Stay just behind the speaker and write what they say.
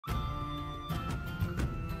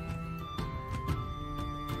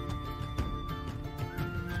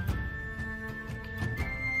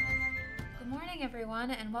morning, everyone,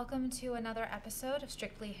 and welcome to another episode of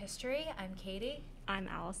Strictly History. I'm Katie. I'm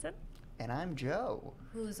Allison. And I'm Joe.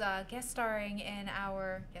 Who's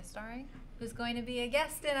who's going to be a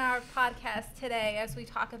guest in our podcast today as we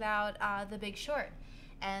talk about The Big Short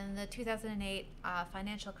and the 2008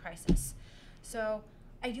 financial crisis. So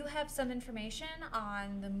I do have some information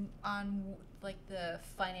on the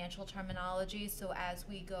financial terminology. So as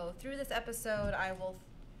we go through this episode, I will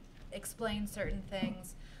explain certain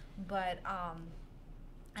things. But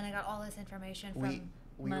and I got all this information from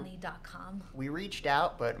money.com. We reached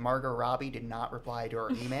out, but Margot Robbie did not reply to our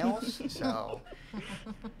emails, so.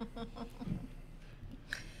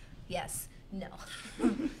 Yes, no.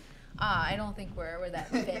 I don't think we're that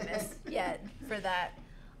famous yet for that.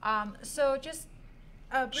 So just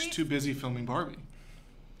a brief. She's too busy filming Barbie.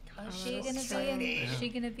 Is she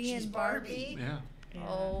gonna be in Barbie? Yeah.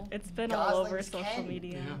 Oh, It's been Gosling's all over social Ken.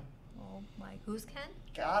 media. Yeah. oh my, who's Ken?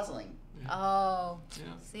 Gosling. Yeah. Oh, Yeah.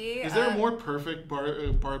 see. Is there a more perfect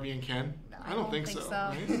Barbie and Ken? No, I don't think so.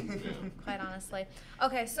 Right? Yeah. Quite honestly.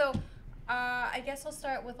 Okay, so I guess I'll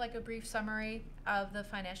start with like a brief summary of the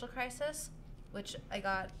financial crisis, which I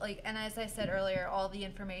got and as I said earlier, all the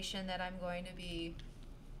information that I'm going to be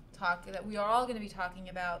that we are all going to be talking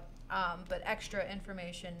about, but extra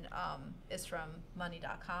information is from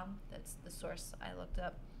money.com. That's the source I looked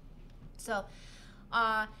up. So,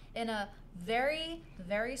 in a very,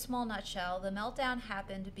 very small nutshell, the meltdown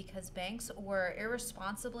happened because banks were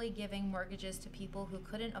irresponsibly giving mortgages to people who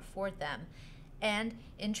couldn't afford them, and,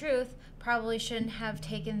 in truth, probably shouldn't have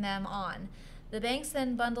taken them on. The banks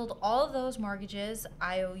then bundled all of those mortgage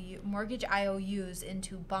IOUs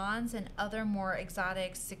into bonds and other more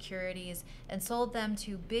exotic securities and sold them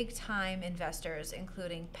to big-time investors,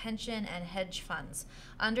 including pension and hedge funds,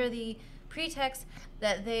 under the pretext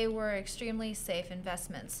that they were extremely safe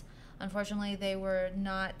investments. Unfortunately, they were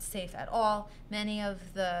not safe at all. Many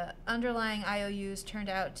of the underlying IOUs turned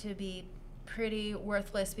out to be pretty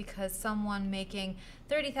worthless because someone making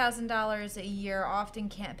 $30,000 a year often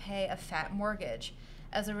can't pay a fat mortgage.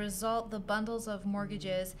 As a result, the bundles of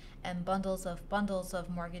mortgages and bundles of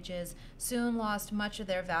mortgages soon lost much of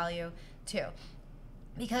their value too.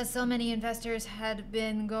 Because so many investors had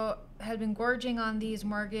been gorging on these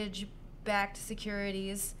mortgage-backed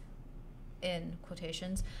securities, in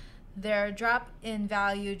quotations, their drop in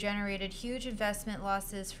value generated huge investment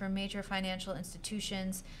losses for major financial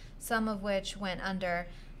institutions, some of which went under,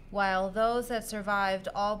 while those that survived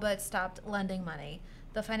all but stopped lending money.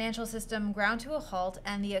 The financial system ground to a halt,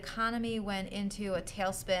 and the economy went into a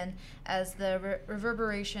tailspin as the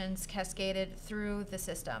reverberations cascaded through the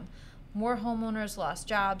system. More homeowners lost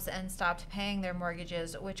jobs and stopped paying their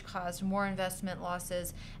mortgages, which caused more investment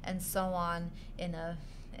losses, and so on in a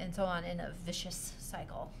vicious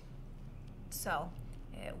cycle. So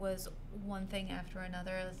it was one thing after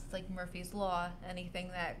another. It's like Murphy's Law. Anything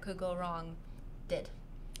that could go wrong did.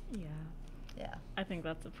 Yeah. I think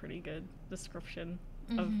that's a pretty good description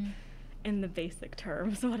of, in the basic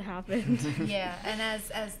terms, what happened. Yeah, and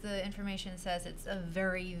as the information says, it's a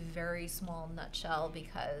very, very small nutshell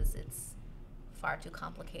because it's far too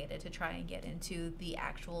complicated to try and get into the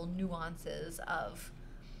actual nuances of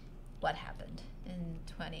what happened in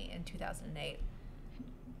 2008.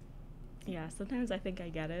 Yeah, sometimes I think I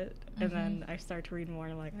get it, and then I start to read more,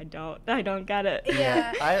 and I'm like, I don't get it.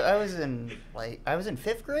 Yeah. I was in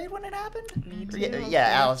 5th grade when it happened. Me too. Yeah,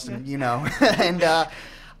 Allison, you know. And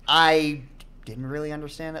I didn't really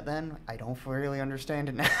understand it then. I don't really understand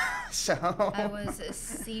it now. So I was a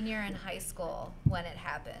senior in high school when it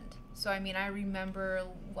happened. So, I mean, I remember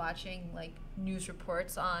watching, news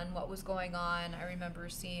reports on what was going on. I remember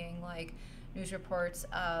seeing, news reports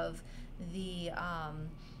of the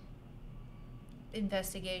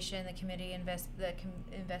investigation, the committee that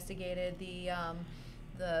investigated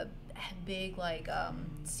the big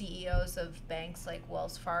CEOs of banks like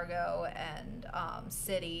Wells Fargo and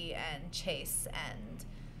Citi and Chase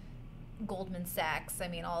and Goldman Sachs. I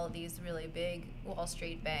mean, all of these really big Wall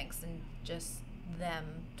Street banks, and just them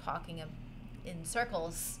talking in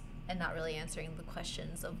circles and not really answering the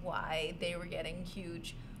questions of why they were getting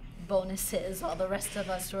huge bonuses while the rest of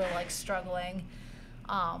us were struggling.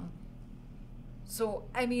 So,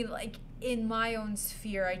 I mean, in my own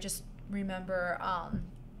sphere, I just remember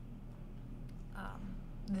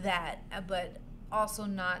that, but also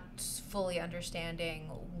not fully understanding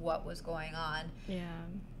what was going on. Yeah.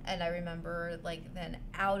 And I remember, then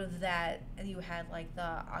out of that, you had, the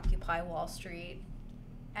Occupy Wall Street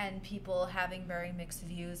and people having very mixed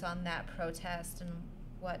views on that protest and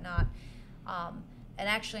whatnot. And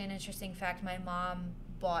actually, an interesting fact, my mom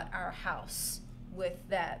bought our house with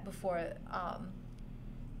that before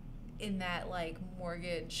in that like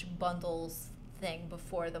mortgage bundles thing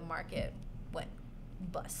before the market went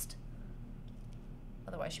bust.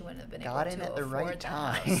 Otherwise, she wouldn't have been able Got to in at the afford right that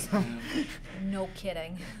time. house. No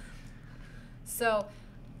kidding. So,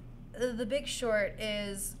 The Big Short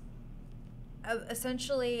is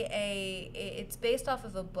essentially it's based off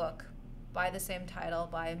of a book by the same title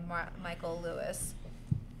by Michael Lewis,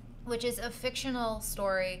 which is a fictional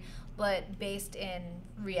story but based in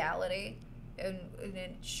reality. And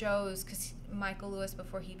it shows, because Michael Lewis,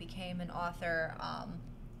 before he became an author,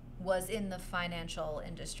 was in the financial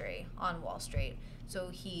industry on Wall Street. So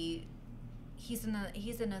he's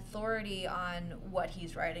an authority on what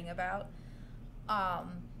he's writing about.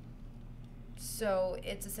 So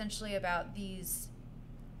it's essentially about these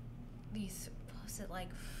was it like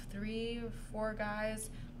 3 or 4 guys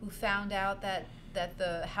who found out that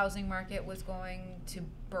the housing market was going to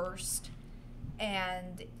burst,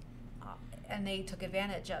 and they took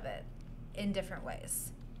advantage of it in different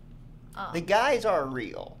ways. The guys are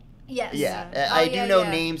real. Yes. Yeah, Oh, I do yeah, know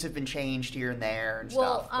yeah. names have been changed here and there and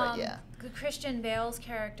Well, stuff, but yeah. Christian Bale's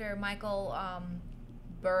character, Michael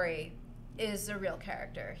Burry, is a real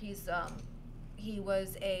character. He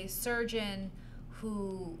was a surgeon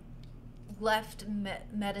who left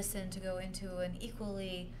medicine to go into an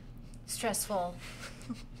equally stressful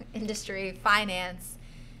industry, finance,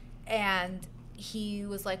 and he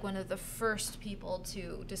was like one of the first people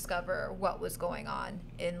to discover what was going on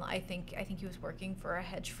in, I think he was working for a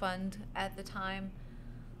hedge fund at the time.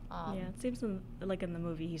 Yeah, it seems like in the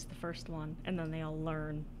movie he's the first one, and then they all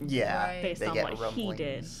learn Yeah, Right. based they on get what he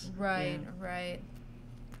did. rumblings. Right, Yeah. right.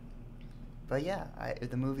 But yeah,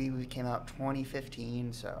 the movie came out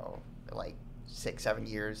 2015, so like 6-7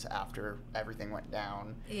 years after everything went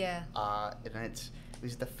down. Yeah. And it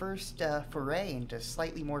was the first foray into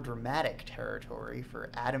slightly more dramatic territory for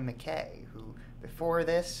Adam McKay, who before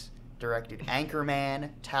this directed Anchorman,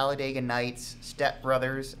 Talladega Nights, Step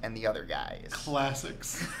Brothers, and The Other Guys.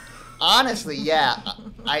 Classics. Honestly, yeah.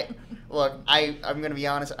 I'm gonna be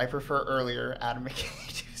honest. I prefer earlier Adam McKay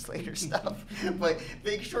to his later stuff, but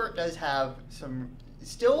Big Short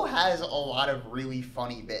still has a lot of really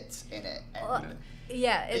funny bits in it. And,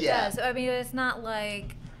 Yeah, it Yeah. does. I mean, it's not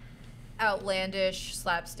like outlandish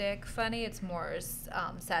slapstick funny. It's more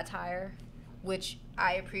satire, which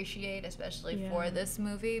I appreciate, especially for Yeah. this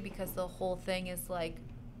movie, because the whole thing is like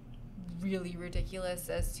really ridiculous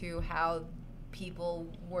as to how people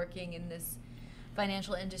working in this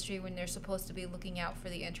financial industry, when they're supposed to be looking out for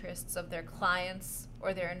the interests of their clients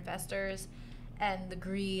or their investors, and the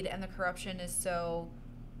greed and the corruption is so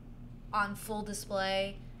on full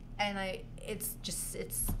display, and it's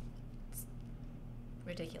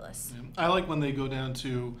ridiculous. I like when they go down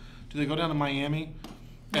to. Do they go down to Miami?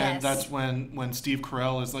 And Yes. that's when Steve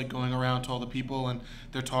Carell is like going around to all the people and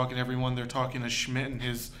they're talking to everyone. They're talking to Schmidt and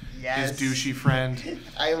his Yes. douchey friend.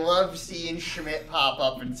 I love seeing Schmidt pop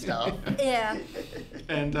up and stuff. Yeah.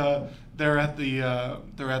 And they're at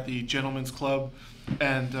the gentleman's club,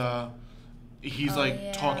 and he's Oh, like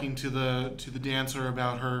yeah. talking to the dancer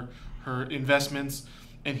about her investments,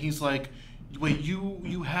 and he's like, "Wait,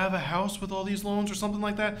 you have a house with all these loans or something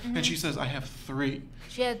like that?" Mm-hmm. And she says, "I have 3."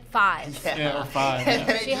 She had 5. Yeah, or 5, And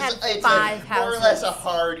yeah. it She had it's 5 more or less a houses.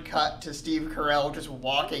 hard cut to Steve Carell just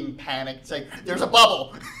walking panicked, saying, "There's a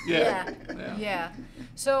bubble." Yeah. Yeah. Yeah.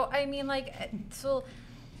 So, I mean, like,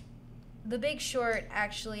 The Big Short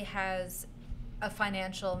actually has a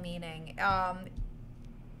financial meaning.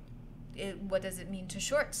 What does it mean to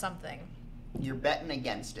short something? You're betting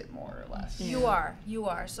against it, more or less. Yeah. You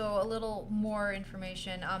are. So a little more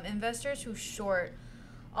information. Investors who short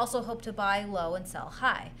also hope to buy low and sell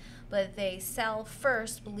high, but they sell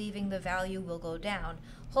first believing the value will go down,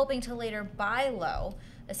 hoping to later buy low.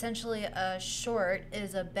 Essentially, a short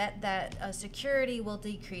is a bet that a security will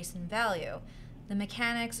decrease in value. The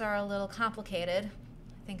mechanics are a little complicated.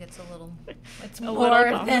 I think it's A more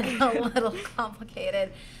little than a little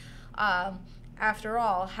complicated. After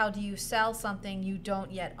all, how do you sell something you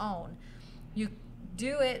don't yet own? You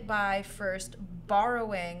do it by first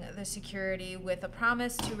borrowing the security with a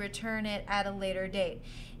promise to return it at a later date.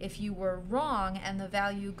 If you were wrong and the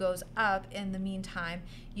value goes up in the meantime,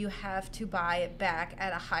 you have to buy it back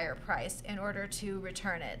at a higher price in order to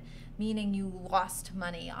return it, meaning you lost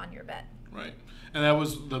money on your bet. Right. And that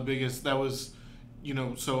was the biggest,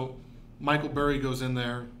 so Michael Burry goes in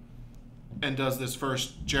there and does this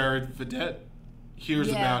first. Jared Vidette hears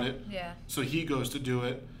about it. Yeah. So he goes to do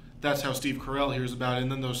it. That's how Steve Carell hears about it.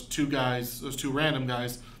 And then those two random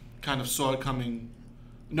guys, kind of saw it coming.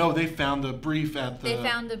 No, they found the brief at at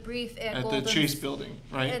the Chase building,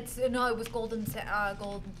 right? It was Goldman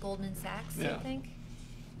Sachs, Yeah. I think.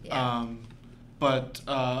 Yeah.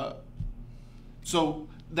 So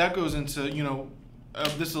that goes into,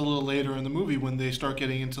 this is a little later in the movie when they start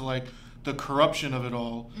getting into like the corruption of it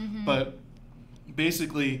all. Mm-hmm. But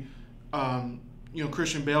basically,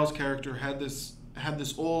 Christian Bale's character had this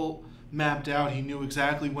all mapped out. He knew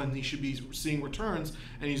exactly when he should be seeing returns,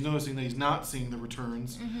 and he's noticing that he's not seeing the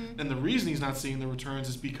returns. Mm-hmm. And the reason he's not seeing the returns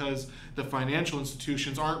is because the financial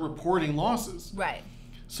institutions aren't reporting losses. Right.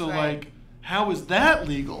 So, Right. like, how is that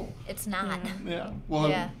legal? It's not. Yeah. Well,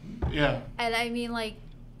 Yeah. Yeah. And I mean, like,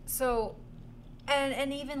 so,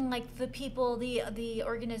 and even like the people, the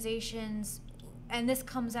organizations, and this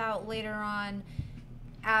comes out later on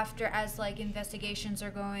after, as like investigations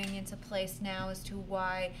are going into place now as to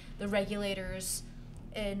why the regulators,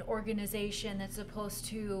 an organization that's supposed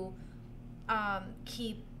to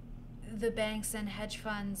keep the banks and hedge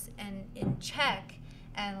funds in check,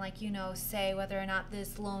 and like, say whether or not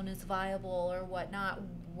this loan is viable or whatnot,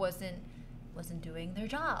 wasn't doing their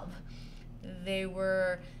job. They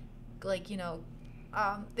were like,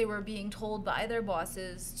 they were being told by their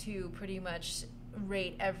bosses to pretty much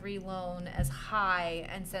rate every loan as high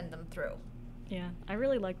and send them through. Yeah, I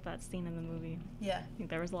really liked that scene in the movie. Yeah. I think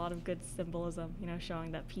there was a lot of good symbolism,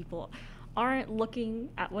 showing that people aren't looking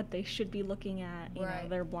at what they should be looking at. You Right. know,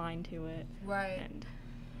 they're blind to it. Right. And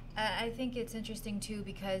I think it's interesting too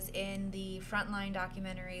because in the Frontline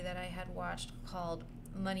documentary that I had watched called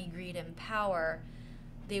Money, Greed, and Power,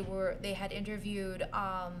 they had interviewed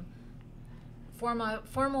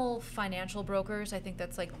formal financial brokers. I think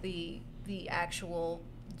that's like the actual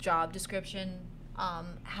job description.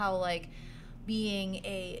 How like being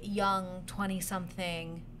a young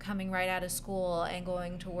 20-something coming right out of school and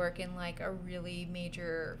going to work in like a really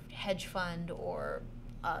major hedge fund or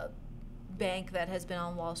a bank that has been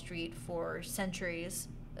on Wall Street for centuries,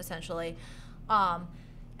 essentially,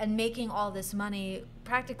 and making all this money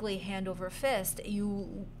practically hand over fist,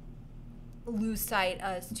 you lose sight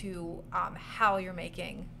as to how you're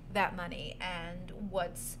making that money and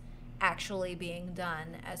what's actually being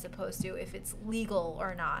done, as opposed to if it's legal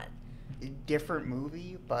or not. Different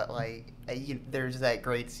movie, but like there's that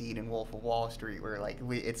great scene in Wolf of Wall Street where like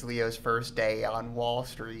it's Leo's first day on Wall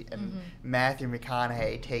Street, and Mm-hmm. Matthew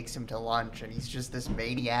McConaughey takes him to lunch, and he's just this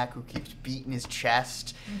maniac who keeps beating his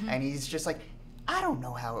chest, Mm-hmm. and he's just like, I don't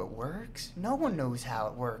know how it works. No one knows how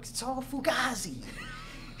it works. It's all Fugazi.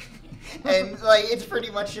 And like it's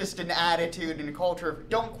pretty much just an attitude and a culture of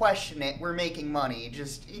don't question it. We're making money.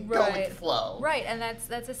 Just go with the flow. Right, and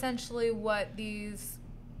that's essentially what these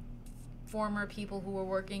former people who were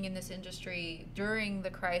working in this industry during the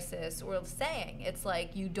crisis were saying. It's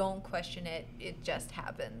like, you don't question it, it just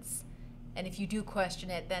happens. And if you do question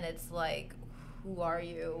it, then it's like, who are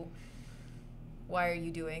you? Why are you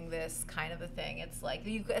doing this kind of a thing? It's like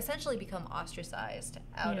you essentially become ostracized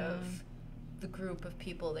out Yeah. of the group of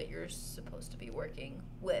people that you're supposed to be working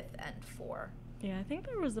with and for. yeah, I think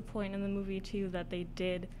there was a point in the movie too that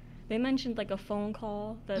they mentioned like a phone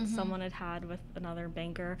call that Mhm. someone had with another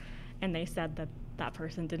banker, and they said that that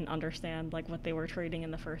person didn't understand like what they were trading in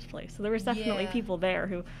the first place. So there was definitely Yeah. people there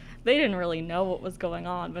who they didn't really know what was going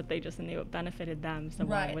on, but they just knew it benefited them. So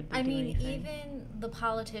why would they I do mean, anything? even the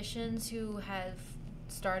politicians who have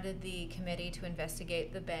started the committee to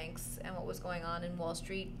investigate the banks and what was going on in Wall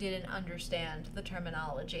Street didn't understand the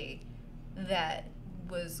terminology that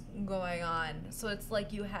was going on. So it's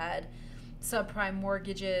like you had subprime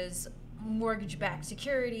mortgages, mortgage-backed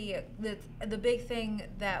security. The big thing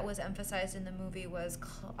that was emphasized in the movie was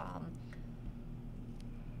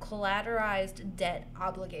collateralized debt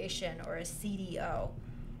obligation, or a CDO,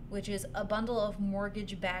 which is a bundle of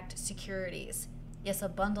mortgage-backed securities. Yes, a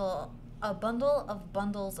bundle of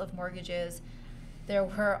bundles of mortgages. There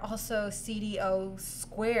were also CDO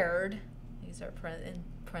squared. These are in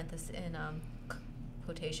parentheses in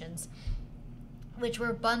quotations, which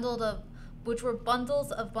were bundles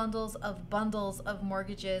of bundles of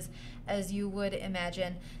mortgages, as you would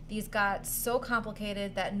imagine. These got so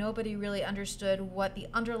complicated that nobody really understood what the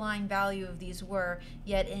underlying value of these were,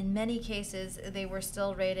 yet in many cases they were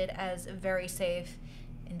still rated as very safe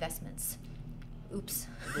investments. Oops.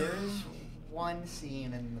 There's one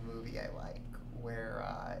scene in the movie I like where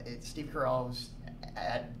Steve Carell's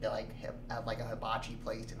at like a hibachi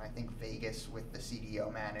place in I think Vegas with the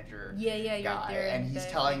CDO manager Yeah, guy, you're and he's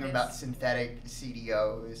telling him about synthetic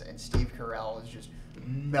CDOs, and Steve Carell is just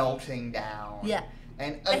melting down. Yeah.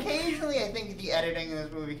 And occasionally I think the editing in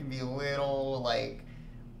this movie can be a little like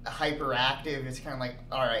hyperactive. It's kind of like,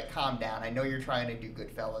 all right, calm down. I know you're trying to do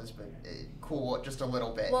Goodfellas, but cool, just a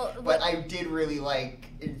little bit. Well, but I did really like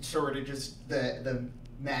sort of just the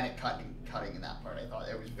manic cutting in that part. I thought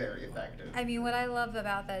it was very effective. I mean, what I love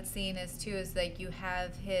about that scene is like you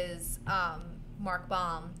have his Mark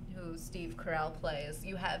Baum, who Steve Carell plays.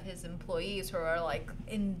 You have his employees who are like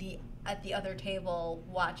at the other table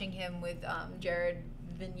watching him with Jared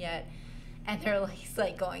Vignette, and he's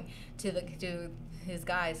like going to his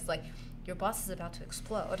guys like, your boss is about to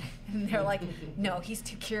explode, and they're like, no, he's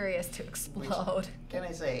too curious to explode. Can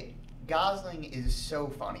I say, Gosling is so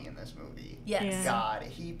funny in this movie. Yes. Yeah. God,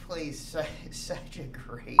 he plays such a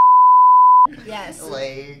great. Yes.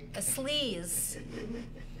 Like A sleaze.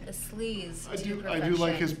 I to do like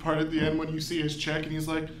perfection. his part at the end when you see his check and he's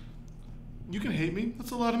like, "You can hate me.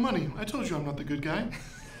 That's a lot of money. I told you I'm not the good guy."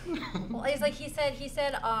 Well, he's like he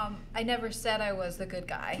said, I never said I was the good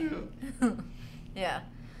guy. Yeah. Yeah.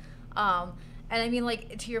 And I mean,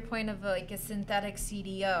 like, to your point of like a synthetic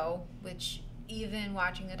CDO, which even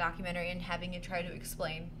watching the documentary and having it try to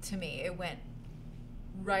explain to me, it went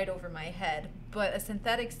right over my head. But a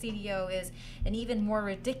synthetic CDO is an even more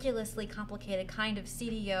ridiculously complicated kind of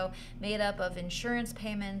CDO made up of insurance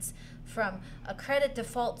payments from a credit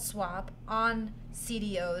default swap on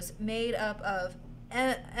CDOs made up of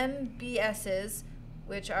MBSs,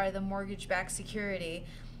 which are the mortgage-backed security.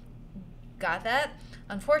 Got that?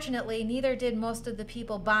 Unfortunately, neither did most of the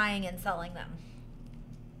people buying and selling them.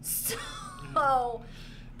 So...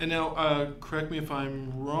 And now, correct me if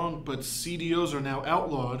I'm wrong, but CDOs are now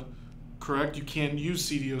outlawed, correct? You can't use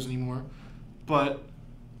CDOs anymore, but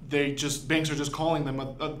banks are just calling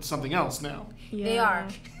them something else now. Yeah. They are.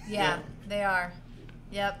 Yeah, Yeah. they are.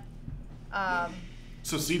 Yep.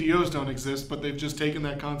 So CDOs don't exist, but they've just taken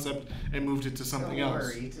that concept and moved it to something don't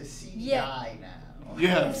else. worry, it's a CGI Yeah. now.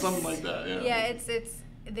 Yeah, something like that. Yeah. Yeah, it's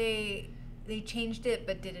they changed it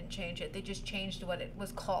but didn't change it. They just changed what it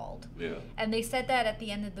was called. Yeah. And they said that at the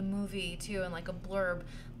end of the movie too in like a blurb,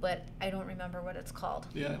 but I don't remember what it's called.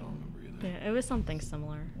 Yeah, I don't remember either. Yeah, it was something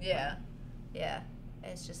similar. Yeah. Yeah.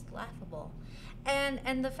 It's just laughable.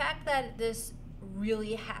 And the fact that this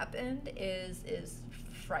really happened is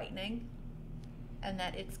frightening, and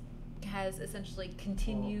that it's has essentially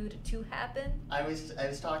continued to happen. I was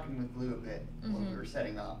talking with Lou a bit when we Mhm. were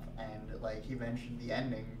setting up, and like he mentioned the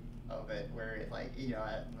ending of it, where it at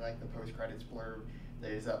like the post credits blurb,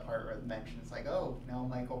 there's that part where it mentions like, oh, now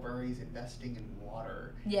Michael Burry's investing in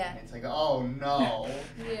water. Yeah. And it's like, oh no.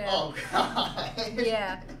 Yeah. Oh god.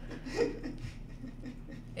 Yeah.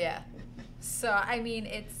 Yeah. So I mean,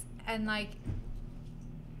 it's and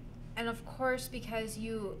of course because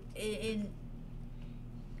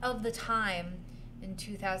of the time in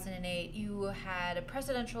 2008, you had a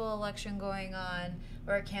presidential election going on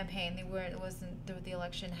or a campaign. The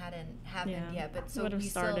election hadn't happened Yeah. yet, but so it would have we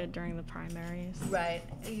started still, during the primaries. right.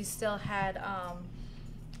 You still had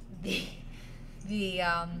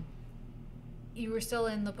you were still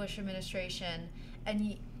in the Bush administration,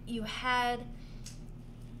 and you had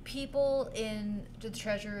people in the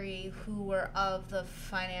Treasury who were of the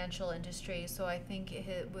financial industry. So I think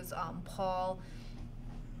it was Paul.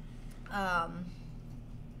 I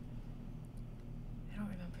don't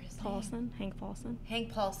remember his name. Hank Paulson.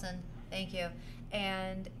 Hank Paulson, thank you.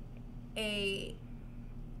 And a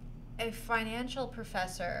financial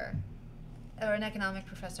professor, or an economic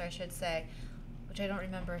professor, I should say, which I don't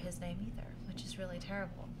remember his name either, which is really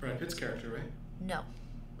terrible. Brad Pitt's character, right? No.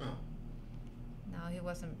 Oh. No, he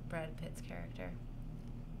wasn't Brad Pitt's character.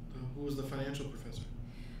 Who was the financial professor?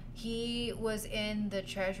 He was in the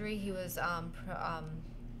Treasury. He was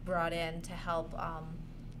brought in to help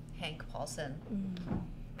Hank Paulson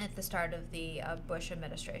at the start of the Bush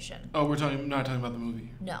administration. Oh, not talking about the movie.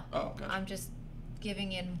 No. Oh, gotcha. I'm just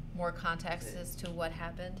giving in more context as to what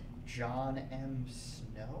happened. John M.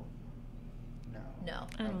 Snow? No. No.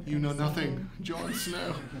 I don't You think know so. nothing, Jon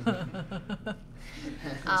Snow.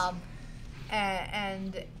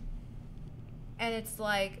 And it's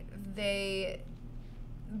like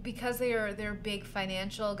because they're big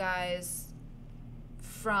financial guys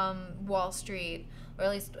from Wall Street, or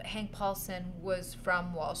at least Hank Paulson was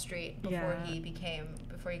from Wall Street before Yeah.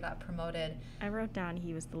 before he got promoted. I wrote down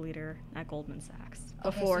he was the leader at Goldman Sachs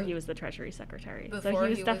Okay, before so he was the Treasury Secretary. So before he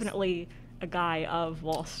was he was- definitely a guy of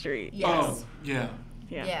Wall Street. Yes. Oh, yeah.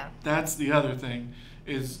 Yeah. That's the other thing,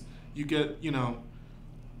 is you get, you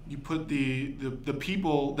put the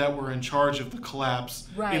people that were in charge of the collapse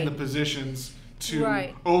in Right. the positions to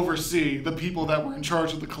Right. oversee the people that were in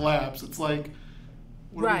charge of the collapse. It's like,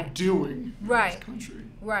 what are we Right. doing in Right. this country?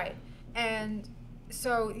 Right. And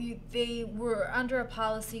so they were under a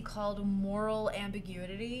policy called moral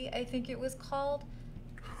ambiguity, I think it was called.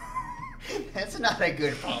 That's not a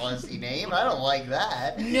good policy name. I don't like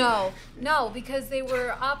that. No, because they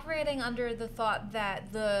were operating under the thought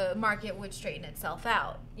that the market would straighten itself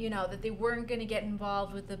out. That they weren't going to get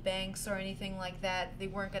involved with the banks or anything like that. They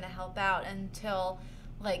weren't going to help out until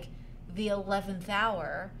like the 11th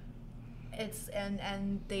hour.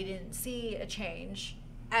 And they didn't see a change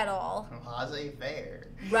at all. Laissez-faire.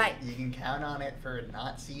 Right. You can count on it for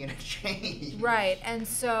not seeing a change. Right, and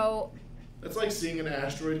so... That's like seeing an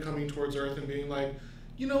asteroid coming towards Earth and being like,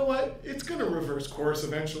 you know what? It's going to reverse course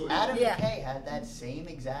eventually. Adam McKay had that same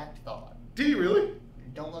exact thought. Did he really?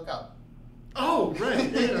 Don't look up. Oh,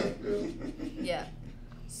 right. Yeah. Yeah.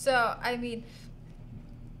 So, I mean,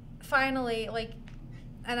 finally, like,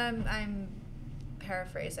 and I'm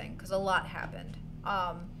paraphrasing because a lot happened.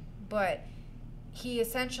 But he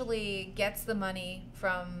essentially gets the money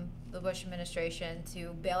from the Bush administration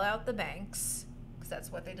to bail out the banks, because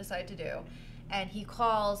that's what they decide to do. And he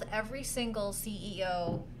calls every single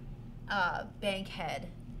CEO, bank head,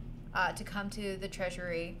 to come to the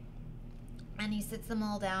Treasury. And he sits them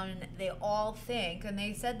all down, and they all think, and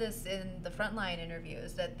they said this in the frontline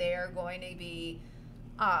interviews, that they are going to be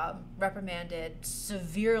reprimanded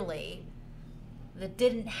severely. That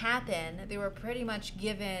didn't happen. They were pretty much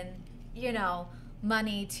given,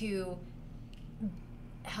 money to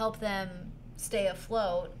help them stay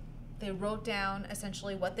afloat. They wrote down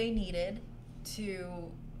essentially what they needed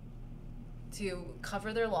to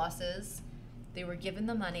cover their losses. They were given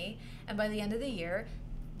the money, and by the end of the year,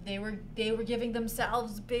 they were giving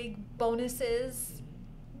themselves big bonuses,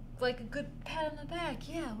 like a good pat on the back.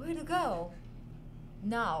 Yeah, way to go.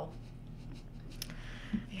 No.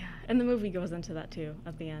 Yeah, and the movie goes into that too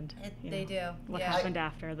at the end. They do. What yeah. happened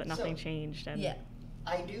after that? Nothing changed. And Yeah.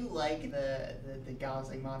 I do like the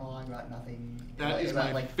Gosling monologue about nothing. That is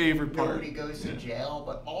about, my favorite part. Nobody goes to jail,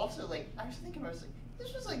 but also, I was thinking about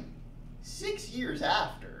this was 6 years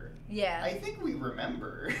after. Yeah. I think we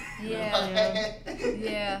remember. Yeah.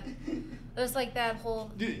 Yeah. There's that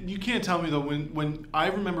whole... You can't tell me, though, when I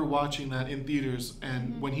remember watching that in theaters,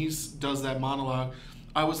 and when he does that monologue,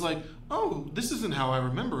 I was like, oh, this isn't how I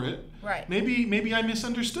remember it. Right. Maybe I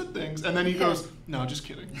misunderstood things. And then he goes, no, just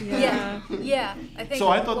kidding. Yeah. Yeah. I think. So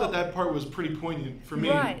I thought that part was pretty poignant for me.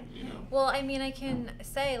 Right. Well, I mean, I can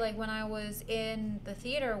say, when I was in the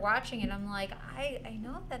theater watching it, I'm like, I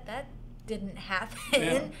know that didn't happen.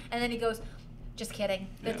 Yeah. And then he goes, just kidding.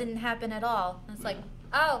 That didn't happen at all. And it's like,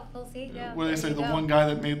 oh, we'll see. Yeah. What do they say? The one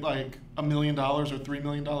guy that made $1 million or $3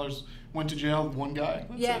 million went to jail. One guy.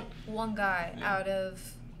 That's it. One guy out of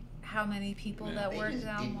how many people that worked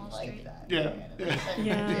down Wall Street? That, Yeah.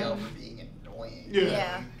 Yeah. Jail for being annoying.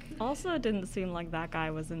 Yeah. Also, it didn't seem like that guy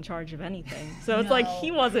was in charge of anything. So it's like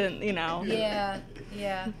he wasn't, Yeah.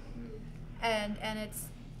 And it's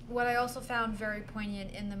what I also found very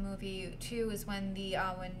poignant in the movie too is when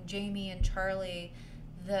when Jamie and Charlie,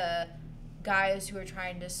 the guys who were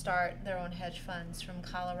trying to start their own hedge funds from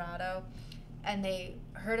Colorado, and they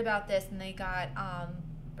heard about this and they got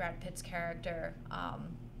Brad Pitt's character,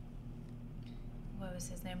 what was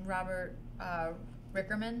his name? Robert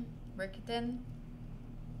Rickerton?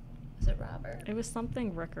 Is it Robert? It was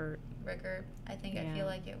something Rickert. I think I Yeah. feel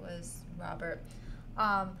like it was Robert.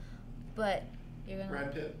 But you're gonna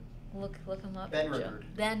Brad Pitt. look him up. Ben Joe. Rickard.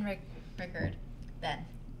 Ben Rickard. Ben.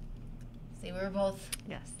 See, we were both.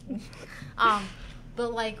 Yes.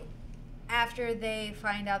 But after they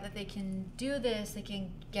find out that they can do this, they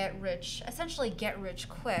can essentially get rich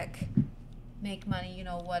quick, make money,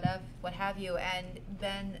 what have you. And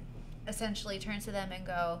Ben essentially turns to them and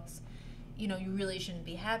goes, you really shouldn't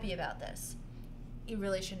be happy about this. You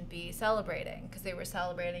really shouldn't be celebrating, because they were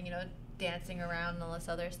celebrating, dancing around and all this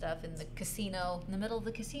other stuff in the casino, in the middle of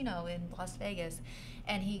the casino in Las Vegas.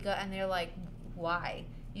 And and they're like, why?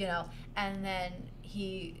 And then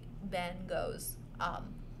Ben goes,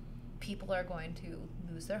 people are going to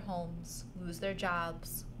lose their homes, lose their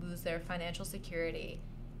jobs, lose their financial security,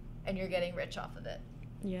 and you're getting rich off of it.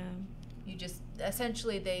 Yeah. You just,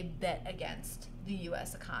 essentially they bet against the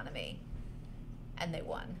U.S. economy, and they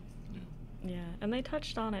won. Yeah, and they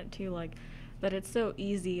touched on it too, that it's so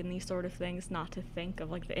easy in these sort of things not to think of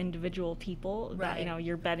the individual people Right. that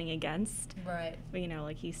you're betting against. Right. But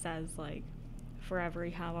he says for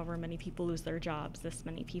however many people lose their jobs, this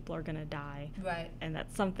many people are gonna die. Right. And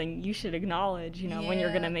that's something you should acknowledge, when you're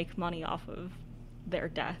Yeah. gonna make money off of their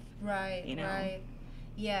death. Right. Right.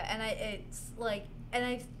 Yeah, and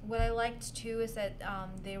what I liked too is that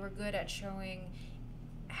they were good at showing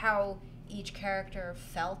how each character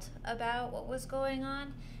felt about what was going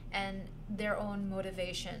on and their own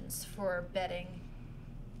motivations for betting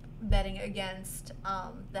against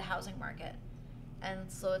the housing market.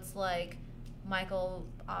 and so it's like Michael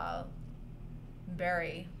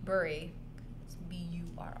Burry, it's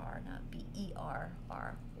Burr, not Berry.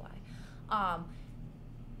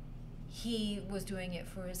 He was doing it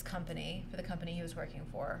for his company, for the company he was working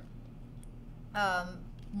for.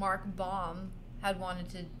 Mark Baum had wanted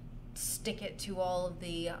to stick it to all of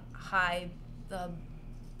the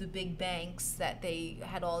big banks that they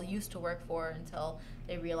had all used to work for until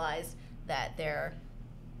they realized that their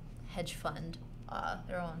hedge fund,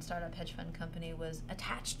 their own startup hedge fund company, was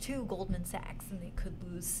attached to Goldman Sachs, and they could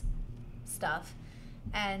lose stuff.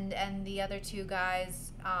 And the other two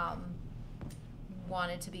guys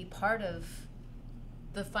wanted to be part of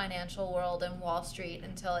the financial world and Wall Street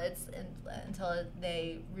until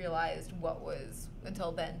they realized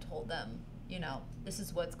until Ben told them, this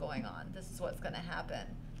is what's going on, this is what's going to happen.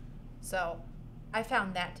 So I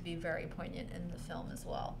found that to be very poignant in the film as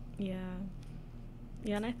well. Yeah,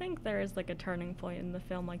 and I think there is like a turning point in the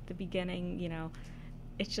film, like the beginning,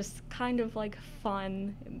 it's just kind of like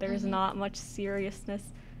fun. There's not much seriousness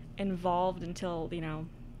involved until,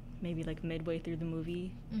 maybe like midway through the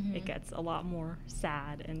movie. It gets a lot more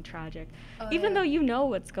sad and tragic. Even though you know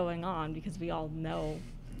what's going on, because we all know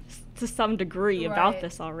to some degree about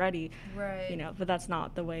this already. Right. But that's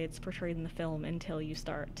not the way it's portrayed in the film until you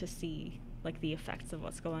start to see like the effects of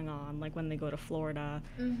what's going on, like when they go to Florida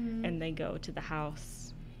and they go to the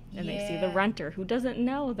house and they see the renter who doesn't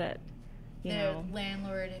know that their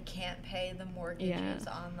landlord can't pay the mortgages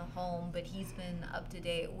on the home, but he's been up to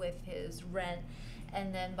date with his rent.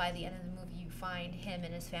 And then by the end of the movie, you find him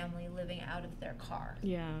and his family living out of their car.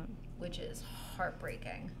 Yeah. Which is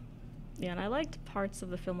heartbreaking. Yeah, and I liked parts of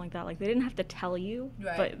the film like that. Like, they didn't have to tell you,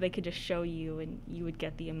 but they could just show you, and you would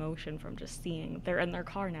get the emotion from just seeing they're in their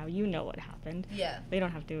car now. You know what happened. Yeah. They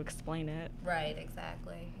don't have to explain it. Right,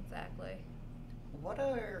 exactly. What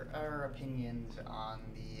are our opinions on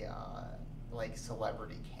the,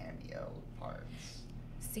 celebrity cameo parts?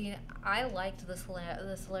 See, I liked the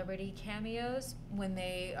celebrity cameos when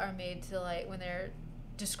they are made to, when they're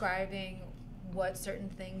describing what certain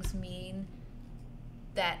things mean,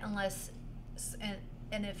 that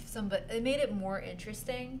and if somebody, it made it more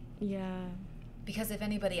interesting. Yeah. Because if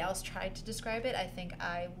anybody else tried to describe it, I think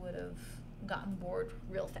I would have gotten bored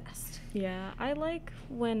real fast. Yeah, I like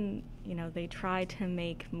when, they try to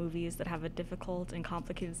make movies that have a difficult and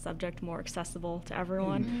complicated subject more accessible to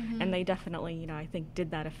everyone, and they definitely, I think,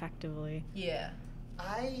 did that effectively. Yeah.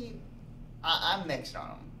 I'm mixed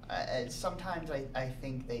on them. Sometimes I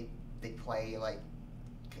think they play,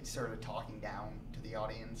 sort of talking down to the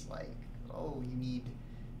audience,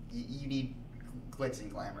 you need glitz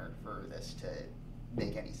and glamour for this to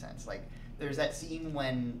make any sense. There's that scene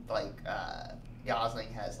when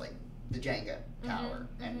Gosling has the Jenga tower,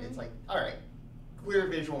 and it's all right, clear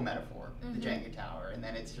visual metaphor, the Jenga tower, and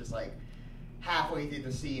then it's just halfway through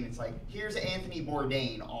the scene, it's here's Anthony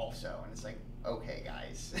Bourdain also, and it's okay,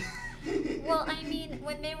 guys. Well, I mean,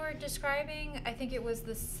 when they were describing, I think it was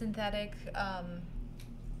the synthetic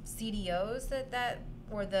CDOs that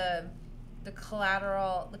or the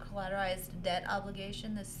collateralized debt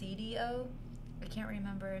obligation, the CDO. I can't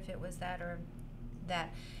remember if it was that or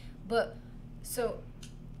that. But so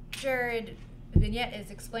Jared Vignette is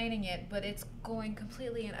explaining it, but it's going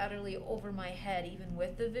completely and utterly over my head, even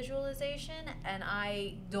with the visualization, and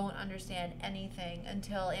I don't understand anything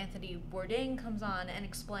until Anthony Bourdain comes on and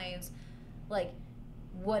explains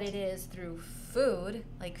what it is through food,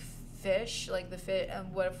 fish, the fish,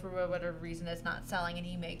 and for whatever reason it's not selling, and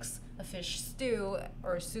he makes a fish stew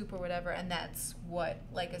or soup or whatever, and that's what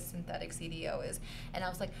a synthetic CDO is. And I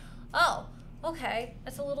was like, oh, okay,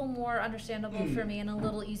 that's a little more understandable for me and a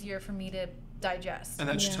little easier for me to digest. And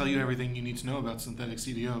that should tell you everything you need to know about synthetic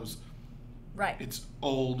CDOs. Right. It's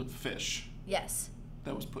old fish. Yes.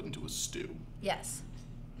 That was put into a stew. Yes.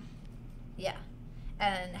 Yeah.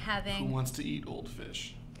 And having... Who wants to eat old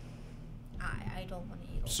fish? I don't want to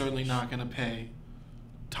eat old Certainly fish. Not going to pay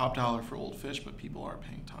top dollar for old fish, but people are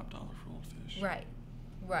paying top dollar for old fish.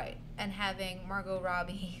 Right. And having Margot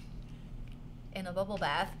Robbie in a bubble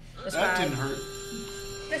bath that didn't hurt.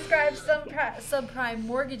 Describe subprime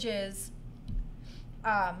mortgages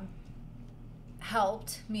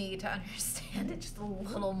helped me to understand it just a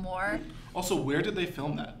little more. Also, where did they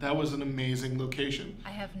film that? That was an amazing location.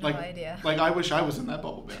 I have no idea. I wish I was in that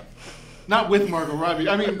bubble bath. Not with Margot Robbie.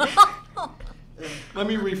 I mean, let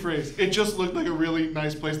me rephrase. It just looked like a really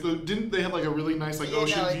nice place. Didn't they have a really nice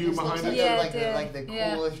ocean view behind it? Yeah, the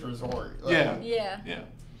coolest resort. Yeah.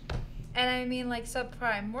 And I mean, like,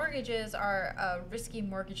 subprime mortgages are a risky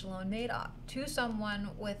mortgage loan made to someone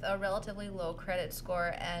with a relatively low credit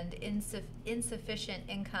score and insufficient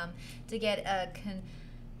income to get a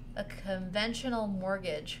conventional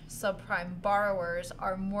mortgage. Subprime borrowers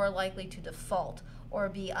are more likely to default or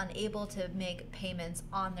be unable to make payments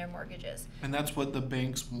on their mortgages. And that's what the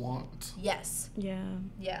banks want. Yes. Yeah.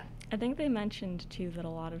 Yeah. I think they mentioned too that a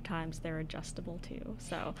lot of times they're adjustable too.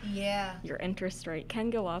 So Yeah. your interest rate can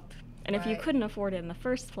go up. And if you Right. couldn't afford it in the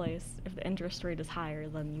first place, if the interest rate is higher,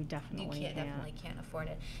 then you definitely definitely can't afford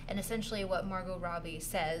it. And essentially what Margot Robbie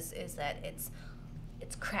says is that it's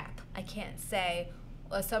crap. I can't say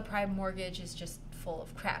a subprime mortgage is just full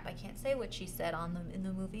of crap. I can't say what she said in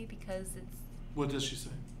the movie because What does she say?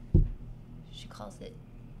 she calls it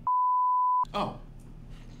Oh,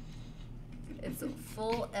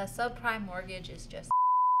 a subprime mortgage is just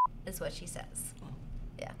is what she says.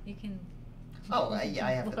 Yeah, you can. Oh, yeah,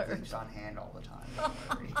 I have the Blur. bleeps on hand all the time.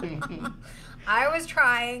 Don't worry. I was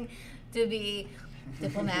trying to be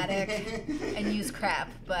diplomatic and use crap,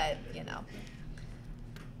 but you know.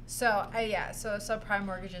 So so subprime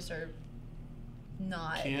mortgages are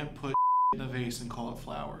not. can't put in a vase and call it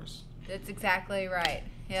flowers. That's exactly right.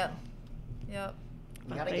 Yep. Yep. We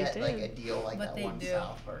But gotta they get like do. a deal like But that they one do.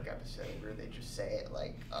 South Park episode where they just say it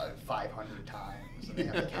like 500 times and they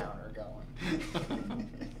have a counter going.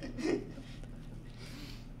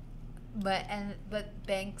 But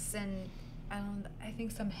banks and I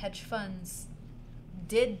think some hedge funds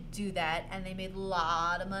did do that, and they made a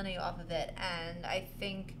lot of money off of it. And I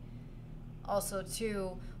think also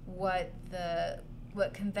too what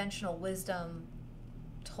conventional wisdom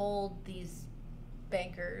told these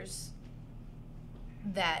bankers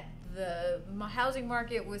that the housing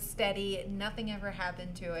market was steady, nothing ever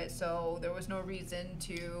happened to it, so there was no reason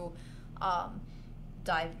to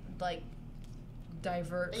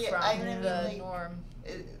divert Yeah, from I mean, the like, norm.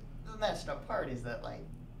 The messed up part is that like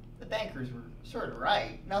the bankers were sort of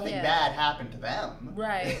right. Nothing Yeah. bad happened to them.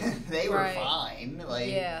 Right. They were Right. fine. Like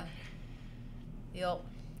Yeah. Yep.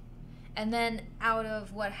 And then out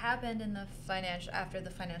of what happened in after the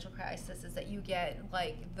financial crisis is that you get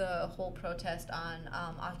like the whole protest on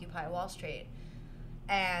Occupy Wall Street,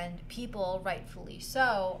 and people, rightfully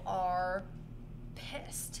so, are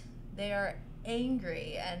pissed. They are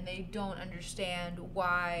angry, and they don't understand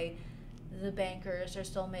why the bankers are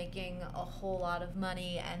still making a whole lot of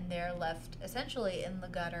money and they're left essentially in the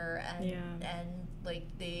gutter, and like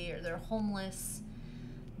they're homeless,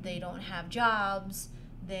 they don't have jobs,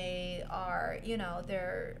 they are,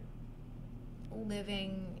 they're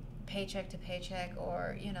living paycheck to paycheck,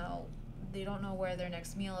 or they don't know where their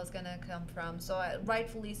next meal is going to come from. So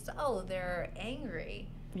rightfully so, they're angry.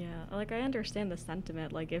 Yeah, like I understand the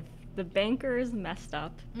sentiment. Like if the bankers messed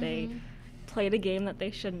up, they played a game that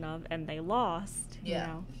they shouldn't have, and they lost.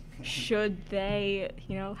 Yeah. Should they,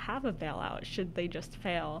 have a bailout? Should they just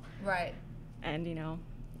fail? Right. And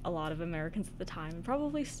a lot of Americans at the time, and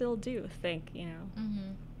probably still do, think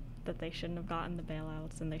that they shouldn't have gotten the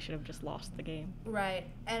bailouts and they should have just lost the game. Right.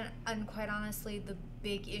 And quite honestly, the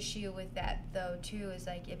big issue with that though too is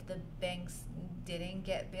like if the banks didn't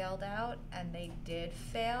get bailed out and they did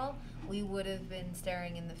fail, we would have been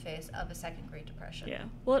staring in the face of a second Great Depression. Yeah.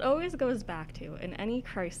 Well, it always goes back to, in any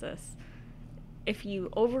crisis, if you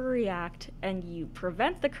overreact and you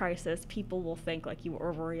prevent the crisis, people will think like you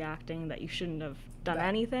were overreacting, that you shouldn't have done Right.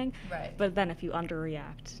 anything. Right. But then if you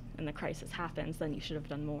underreact and the crisis happens, then you should have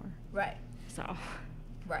done more. Right. So.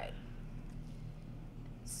 Right.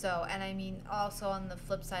 So, and I mean, also on the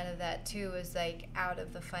flip side of that too is like out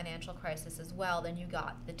of the financial crisis as well, then you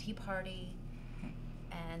got the Tea Party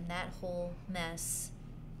and that whole mess.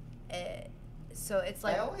 So it's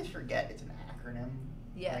like, I always forget it's an acronym.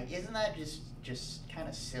 Yeah. Like, isn't that just kind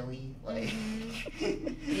of silly? Like.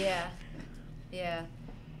 yeah, yeah.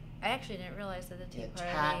 I actually didn't realize that the Tea Yeah,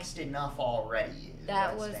 Party. taxed enough already. Is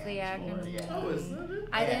That what was it the stands for, acronym. yeah. That was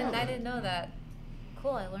I didn't know that.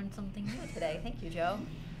 Cool, I learned something new today. Thank you, Joe.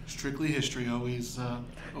 strictly history. Always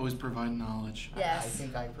provide knowledge. Yes. I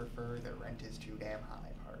think I prefer the rent is too damn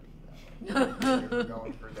high party, though. If we're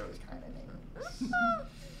going for those kind of names.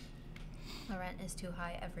 The rent is too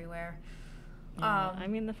high everywhere. Yeah, I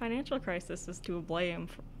mean, the financial crisis is to blame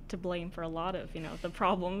for a lot of the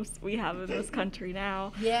problems we have in this country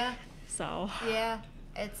now. Yeah. So. Yeah,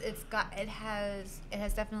 it has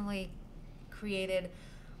definitely created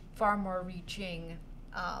far more reaching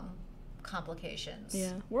complications.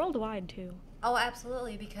 Yeah, worldwide too. Oh,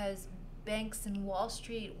 absolutely, because banks and Wall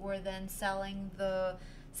Street were then selling the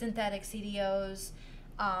synthetic CDOs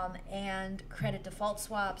and credit default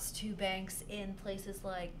swaps to banks in places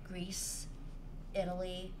like Greece,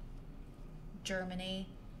 Italy, Germany,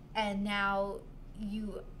 and now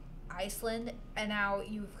Iceland, and now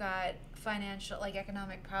you've got financial, like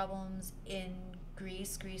economic problems in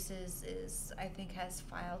Greece. Greece is I think has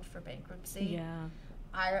filed for bankruptcy. Yeah.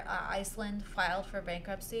 Iceland filed for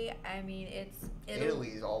bankruptcy. I mean,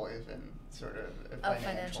 Italy's always been sort of a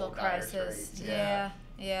financial dire crisis. straits,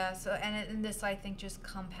 Yeah. So and this I think just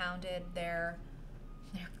compounded their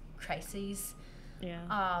crises.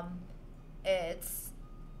 Yeah.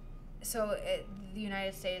 The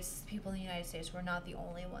United States, people in the United States were not the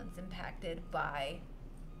only ones impacted by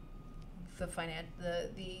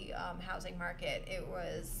the housing market. It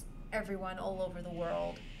was everyone all over the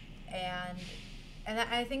world, and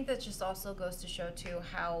I think that just also goes to show too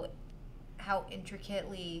how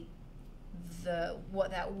intricately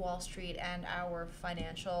that Wall Street and our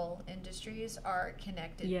financial industries are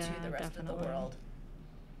connected to the rest of the world.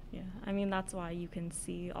 Yeah, I mean, that's why you can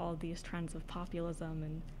see all these trends of populism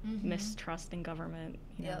and mistrust in government.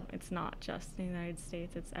 You know, it's not just in the United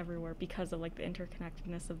States, it's everywhere because of like the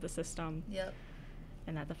interconnectedness of the system. Yep.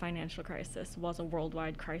 And that the financial crisis was a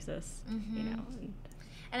worldwide crisis, you know.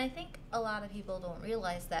 And I think a lot of people don't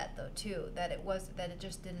realize that though too, that it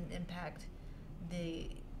just didn't impact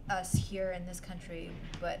us here in this country,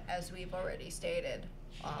 but as we've already stated,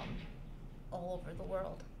 all over the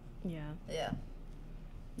world. Yeah. Yeah.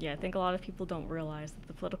 Yeah, I think a lot of people don't realize that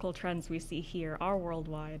the political trends we see here are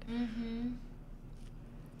worldwide. And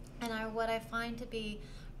what I find to be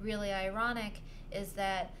really ironic is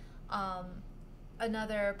that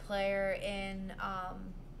another player in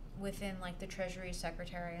within like the Treasury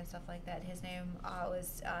Secretary and stuff like that, his name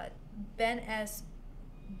was Ben S.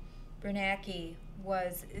 Bernanke,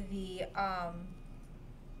 was the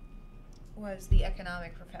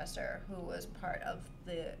economic professor who was part of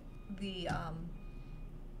the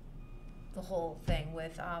whole thing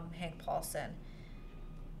with Hank Paulson.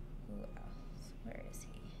 Who else? Where is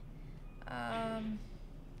he?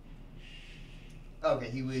 Okay,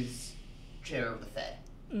 he was chair of the Fed.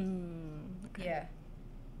 Okay. Yeah.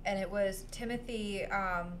 And it was Timothy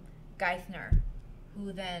Geithner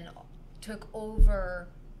who then took over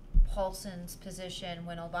Paulson's position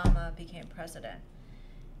when Obama became president.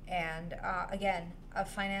 And again, a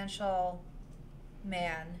financial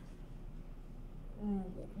man,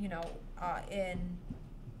 you know, in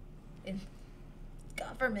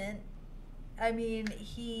government. I mean,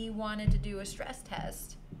 he wanted to do a stress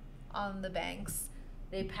test on the banks.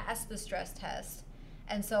 They passed the stress test,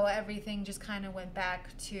 and so everything just kind of went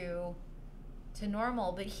back to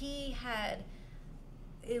normal. But he had,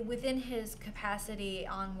 within his capacity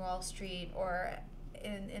on Wall Street or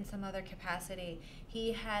in some other capacity,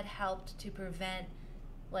 he had helped to prevent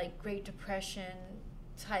like Great Depression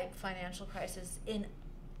type financial crisis in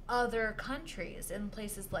other countries, in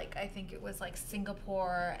places like, I think it was like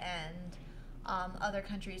Singapore and other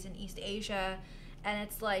countries in East Asia. And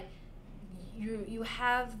it's like you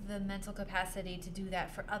have the mental capacity to do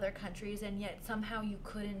that for other countries, and yet somehow you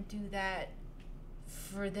couldn't do that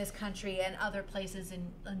for this country and other places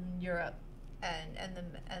in Europe and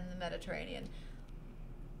the Mediterranean.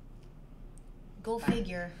 Go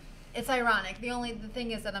figure. It's ironic. The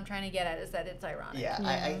thing is that I'm trying to get at is that it's ironic. Yeah,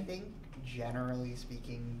 I think generally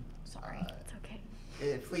speaking. Sorry. It's okay.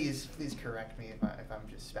 Please correct me if I'm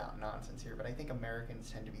just spouting nonsense here, but I think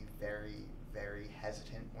Americans tend to be very, very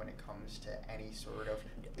hesitant when it comes to any sort of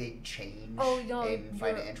big change in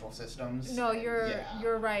financial systems. No,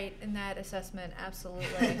 you're right in that assessment.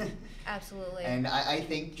 Absolutely. Absolutely. And I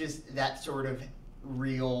think just that sort of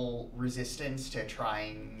real resistance to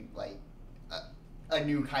trying like a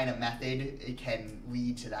new kind of method, it can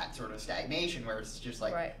lead to that sort of stagnation where it's just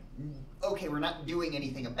like, okay, we're not doing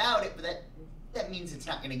anything about it, but that means it's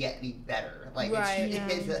not going to get any better. Like, it's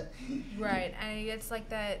right. And it's like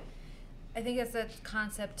that. I think it's that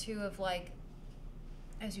concept too of like,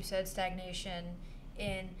 as you said, stagnation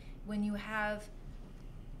in when you have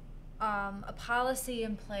a policy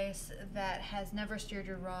in place that has never steered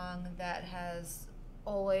you wrong, that has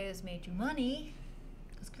always made you money,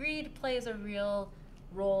 because greed plays a real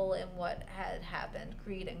role in what had happened,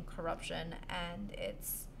 greed and corruption, and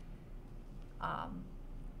it's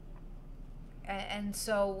and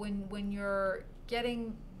so when you're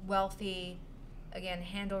getting wealthy, again,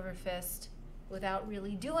 hand over fist, without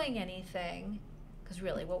really doing anything, because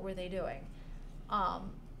really, what were they doing?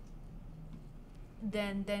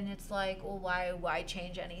 Then it's like, well, why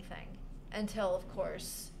change anything? Until, of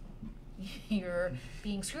course, you're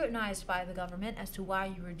being scrutinized by the government as to why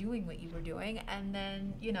you were doing what you were doing, and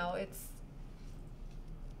then it's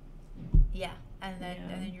and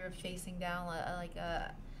then you're facing down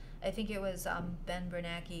I think it was Ben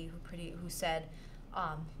Bernanke who said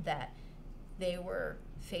that they were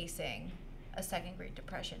facing a second Great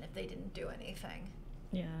Depression if they didn't do anything.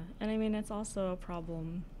 Yeah, and I mean, it's also a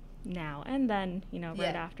problem now and then,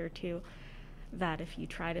 right after too, that if you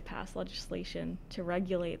try to pass legislation to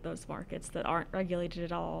regulate those markets that aren't regulated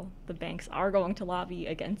at all, the banks are going to lobby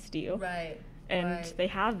against you. Right. And they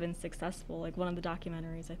have been successful. Like one of the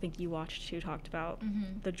documentaries I think you watched too talked about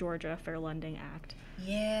the Georgia Fair Lending Act.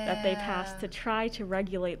 Yeah. That they passed to try to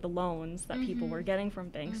regulate the loans that people were getting from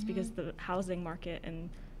banks because the housing market in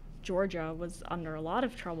Georgia was under a lot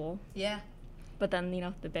of trouble. Yeah. But then,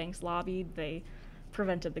 the banks lobbied, they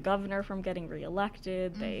prevented the governor from getting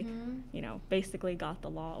reelected, they, basically got the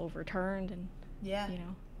law overturned and,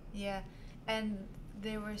 Yeah. And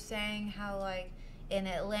they were saying how, like, in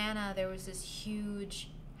Atlanta, there was this huge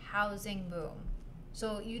housing boom.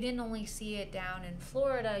 So you didn't only see it down in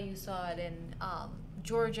Florida, you saw it in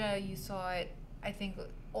Georgia, you saw it, I think,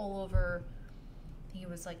 all over, I think it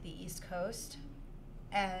was like the East Coast.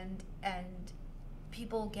 And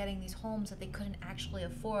people getting these homes that they couldn't actually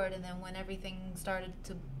afford, and then when everything started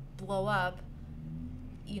to blow up,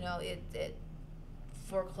 it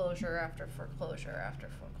foreclosure after foreclosure after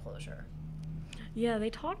foreclosure. Yeah, they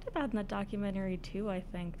talked about in that documentary too, I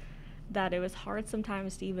think, that it was hard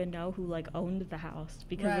sometimes to even know who owned the house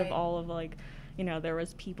because of all of there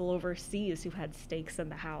was people overseas who had stakes in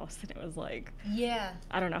the house, and it was yeah,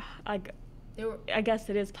 I don't know, I guess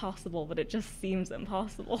it is possible, but it just seems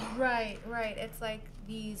impossible. Right. It's like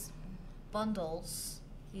these bundles,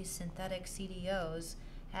 these synthetic CDOs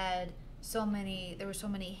there were so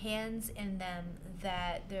many hands in them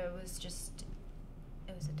that it was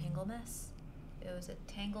a tangle mess. It was a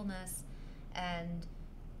tangle mess, and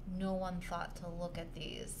no one thought to look at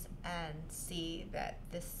these and see that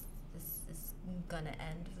this is gonna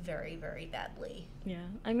end very, very badly. Yeah,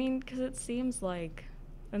 I mean, because it seems like,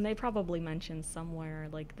 and they probably mentioned somewhere,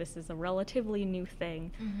 this is a relatively new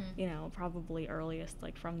thing, probably earliest,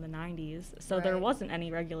 from the 90s. So there wasn't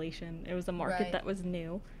any regulation. It was a market that was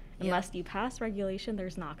new. Unless you pass regulation,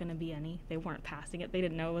 there's not going to be any. They weren't passing it. They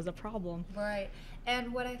didn't know it was a problem. Right.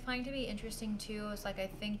 And what I find to be interesting, too, is, I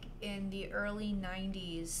think in the early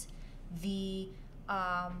 90s, the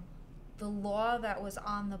law that was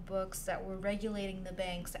on the books that were regulating the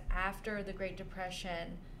banks after the Great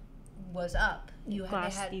Depression was up.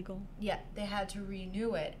 Glass-Steagall. Yeah, they had to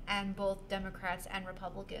renew it, and both Democrats and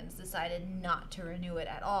Republicans decided not to renew it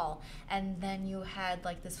at all. And then you had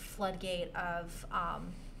this floodgate of,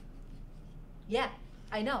 yeah,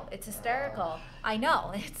 I know, it's hysterical. I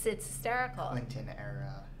know, it's hysterical. Clinton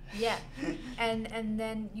era. Yeah, and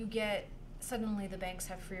then you get, suddenly the banks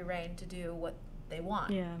have free reign to do what they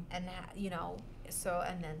want. Yeah. And so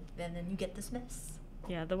and then you get this mess.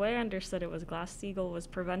 Yeah, the way I understood it was Glass-Steagall was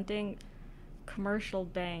preventing commercial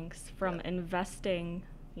banks from investing,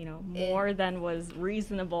 more than was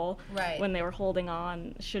reasonable when they were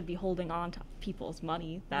should be holding on to people's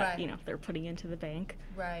money that, they're putting into the bank.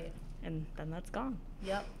 Right. And then that's gone.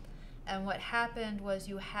 Yep. And what happened was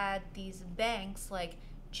you had these banks like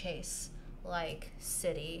Chase, like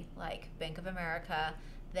Citi, like Bank of America,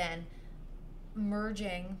 then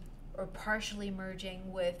merging or partially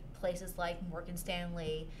merging with places like Morgan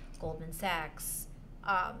Stanley, Goldman Sachs,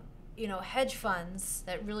 hedge funds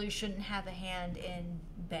that really shouldn't have a hand in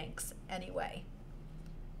banks anyway.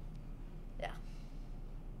 Yeah.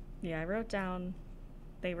 Yeah, I wrote down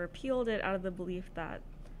they repealed it out of the belief that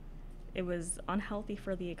it was unhealthy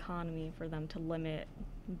for the economy for them to limit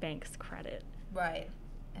banks' credit. Right.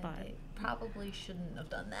 And but they probably shouldn't have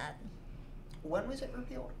done that. When was it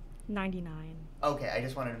repealed? 99. Okay, I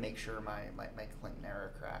just wanted to make sure my Clinton era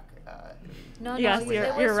crack. No, yes,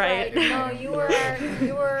 you're right. No,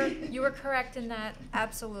 you were correct in that.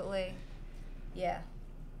 Absolutely. Yeah.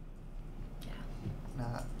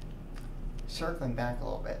 Circling back a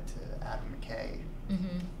little bit to Adam McKay,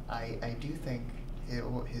 I do think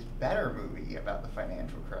his better movie about the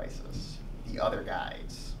financial crisis, The Other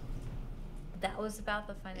Guys. That was about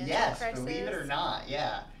the financial crisis? Yes, believe it or not,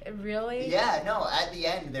 yeah. Really? Yeah, no, at the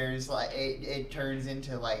end there's it turns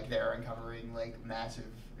into they're uncovering massive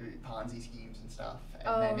Ponzi schemes and stuff.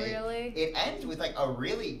 And then really? It ends with a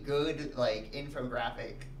really good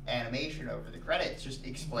infographic animation over the credits just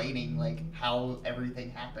explaining how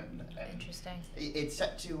everything happened. And interesting. It's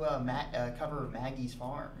set to a cover of Maggie's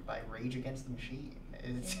Farm by Rage Against the Machine.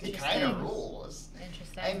 It kind of rules.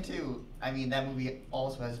 Interesting. And too, that movie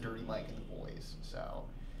also has Dirty Mike and the Boys, so.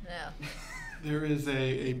 Yeah. There is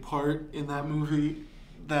a part in that movie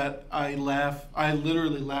that I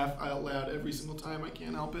literally laugh out loud every single time. I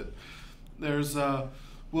can't help it. There's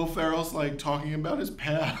Will Ferrell's talking about his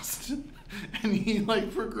past, and he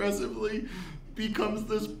progressively becomes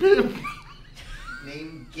this pimp.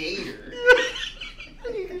 named Gator.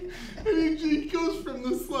 And he goes from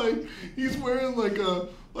this like he's wearing like a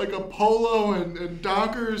polo and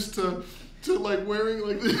Dockers to like wearing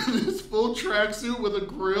like this full tracksuit with a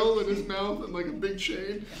grill in his mouth and like a big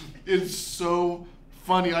chain. It's so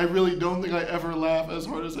funny. I really don't think I ever laugh as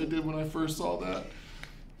hard as I did when I first saw that.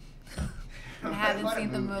 I haven't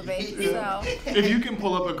seen the movie, so. If you can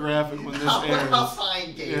pull up a graphic when this airs. I'll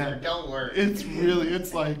find Gator, don't worry.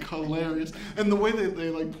 It's like hilarious. And the way that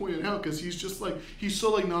they like point it out, because he's just like, he's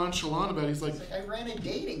so like nonchalant about it. He's like, it's like I ran a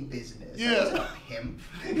dating business. Yeah. I wasn't a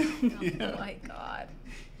pimp. Oh my God.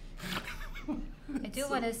 I do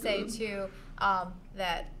want to say too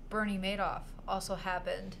that Bernie Madoff also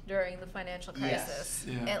happened during the financial crisis.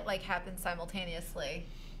 Yes. Yeah. It like happened simultaneously,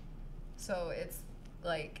 so it's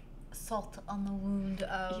like salt on the wound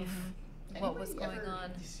of what was going on.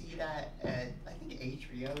 Did you see that? I think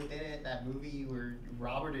HBO did it. That movie where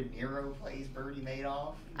Robert De Niro plays Bernie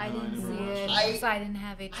Madoff. I didn't never see it watched because I didn't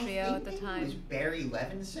have HBO at the It was time. Barry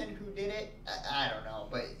Levinson who did it. I don't know,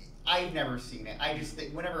 but I've never seen it. I just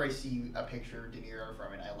think whenever I see a picture of De Niro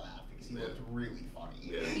from it, I laugh because he looks really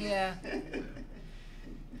funny. Yeah.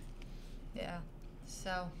 Yeah.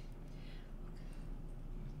 So,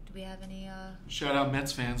 do we have any? shout out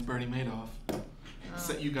Mets fans, Bernie Madoff.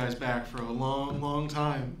 Set you guys back for a long, long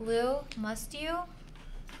time. Lou, must you?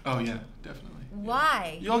 Oh yeah, definitely.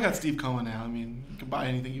 Why? You all got Steve Cohen now. I mean, you can buy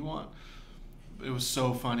anything you want. It was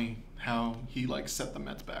so funny how he like set the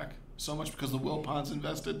Mets back so much because the Wilpons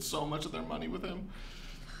invested so much of their money with him.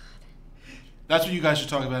 That's what you guys should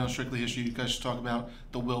talk about on Strictly History. You guys should talk about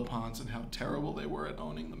the Wilpons and how terrible they were at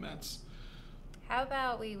owning the Mets. How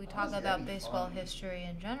about we talk that'd about be baseball fun. history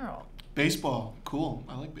in general? Baseball, cool.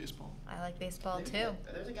 I like baseball. I like baseball too.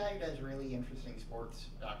 There's a guy who does really interesting sports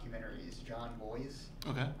documentaries, John Boyes.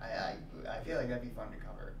 Okay, I feel like that'd be fun to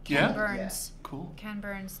cover. Yeah? Ken Burns. cool. Ken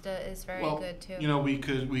Burns is very Well, good too. you know, we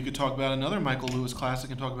could talk about another Michael Lewis classic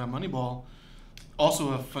and talk about Moneyball.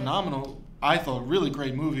 Also a phenomenal, I thought, really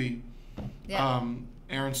great movie. Yeah.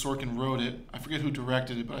 Aaron Sorkin wrote it. I forget who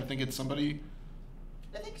directed it, but I think it's somebody.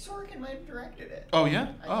 I think Sorkin might have directed it. Oh yeah.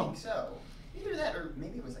 I think so. Either that or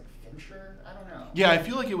maybe it was like Fincher. I don't know. Yeah, I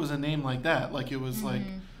feel like it was a name like that. Like it was like,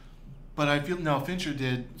 Mhm. but I feel no. Fincher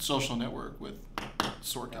did Social Network with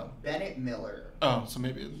Sorkin. No, Bennett Miller. Oh, so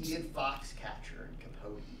maybe it's. He did Foxcatcher and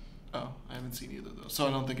Capote. Oh, I haven't seen either of those, so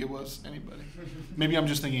I don't think it was anybody. Maybe I'm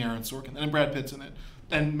just thinking Aaron Sorkin, and Brad Pitt's in it,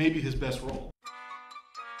 and maybe his best role.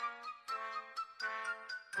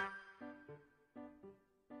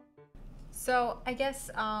 So I guess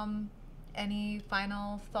any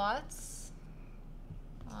final thoughts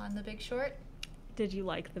on The Big Short? Did you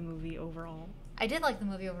like the movie overall? I did like the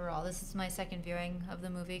movie overall. This is my second viewing of the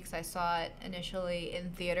movie because I saw it initially in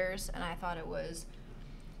theaters and I thought it was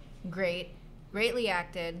greatly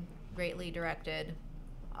acted, greatly directed.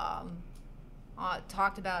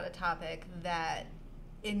 Talked about a topic that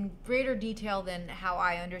in greater detail than how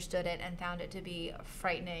I understood it and found it to be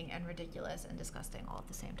frightening and ridiculous and disgusting all at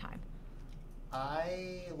the same time.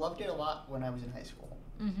 I loved it a lot when I was in high school.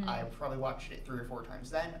 Mhm. I probably watched it 3 or 4 times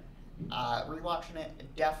then. Rewatching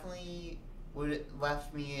it definitely would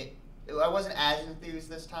left me. I wasn't as enthused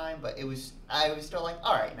this time, but I was still like,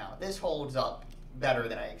 all right, now this holds up better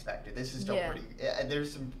than I expected. This is still Yeah. pretty.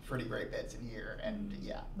 There's some pretty great bits in here, and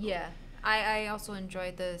yeah. Yeah, I also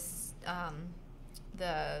enjoyed this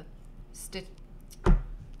the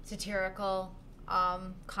satirical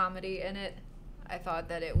comedy in it. I thought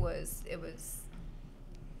that it was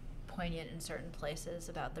poignant in certain places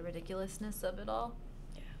about the ridiculousness of it all.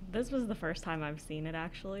 Yeah, this was the first time I've seen it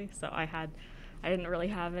actually, so I didn't really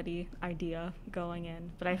have any idea going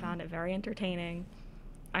in, but I found it very entertaining.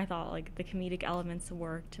 I thought like the comedic elements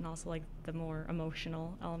worked, and also like the more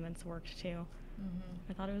emotional elements worked too.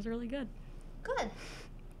 I thought it was really good. Good.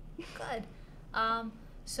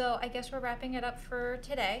 So I guess we're wrapping it up for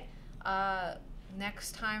today.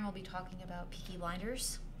 Next time we'll be talking about Peaky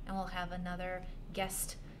Blinders, and we'll have another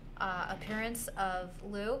guest appearance of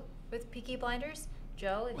Lou with Peaky Blinders.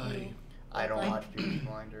 Joe, if you I don't like- watch Peaky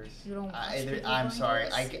Blinders. You don't watch Peaky I'm sorry.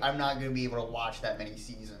 Blinders? I'm not going to be able to watch that many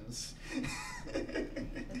seasons.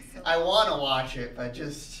 so- I want to watch it, but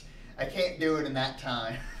I can't do it in that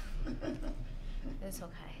time. It's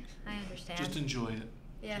okay. I understand. Just enjoy it.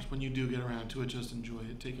 Yeah. Just when you do get around to it, just enjoy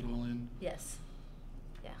it. Take it all in. Yes.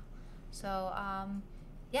 Yeah. So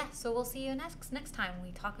so we'll see you next time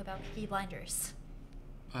we talk about Peaky Blinders.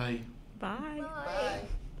 Bye. Bye. Bye.